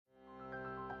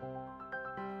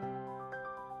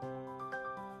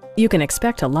You can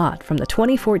expect a lot from the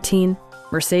 2014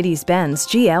 Mercedes-Benz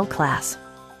GL-Class.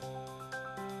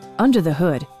 Under the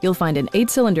hood, you'll find an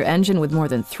 8-cylinder engine with more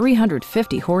than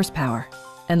 350 horsepower,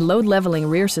 and load-leveling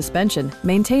rear suspension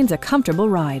maintains a comfortable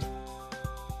ride.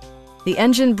 The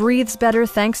engine breathes better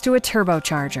thanks to a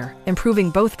turbocharger, improving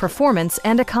both performance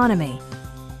and economy.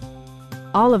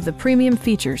 All of the premium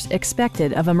features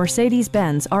expected of a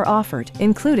Mercedes-Benz are offered,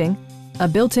 including a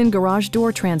built-in garage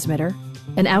door transmitter,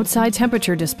 an outside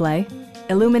temperature display,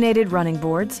 illuminated running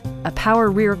boards, a power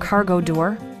rear cargo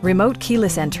door, remote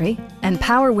keyless entry, and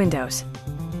power windows.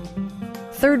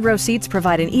 Third-row seats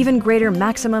provide an even greater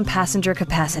maximum passenger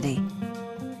capacity.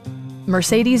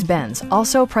 Mercedes-Benz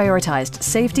also prioritized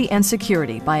safety and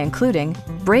security by including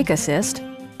brake assist,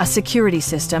 a security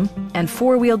system, and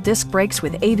 4-wheel disc brakes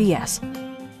with ABS.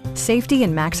 Safety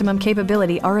and maximum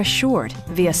capability are assured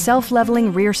via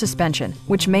self-leveling rear suspension,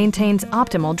 which maintains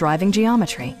optimal driving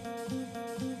geometry.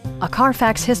 A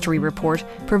Carfax history report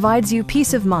provides you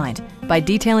peace of mind by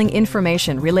detailing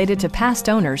information related to past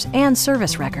owners and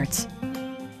service records.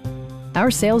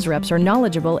 Our sales reps are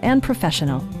knowledgeable and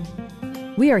professional.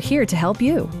 We are here to help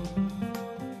you.